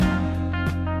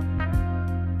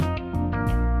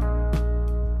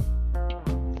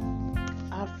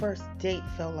first date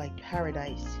felt like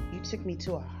paradise. You took me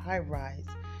to a high rise.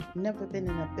 Never been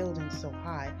in a building so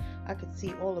high. I could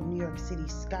see all of New York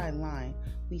City's skyline.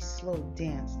 We slow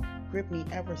danced, gripped me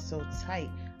ever so tight.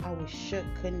 I was shook,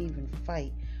 couldn't even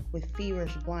fight. With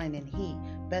feverish blind and heat,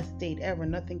 best date ever,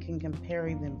 nothing can compare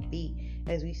even beat.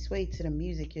 As we swayed to the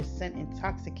music, your scent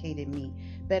intoxicated me.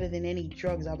 Better than any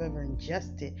drugs I've ever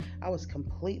ingested. I was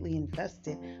completely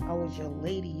invested. I was your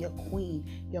lady, your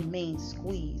queen, your main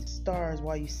squeeze. Stars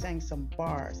while you sang some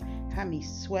bars. Had me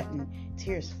sweating,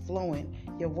 tears flowing,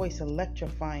 your voice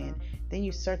electrifying. Then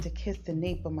you start to kiss the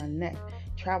nape of my neck,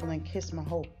 travel and kiss my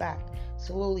whole back.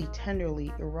 Slowly,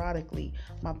 tenderly, erotically,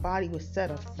 my body was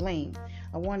set aflame.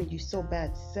 I wanted you so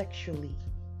bad sexually,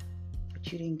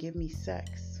 but you didn't give me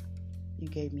sex. You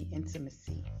gave me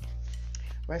intimacy.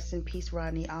 Rest in peace,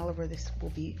 Rodney Oliver. This will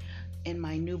be in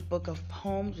my new book of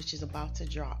poems, which is about to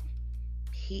drop.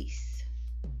 Peace.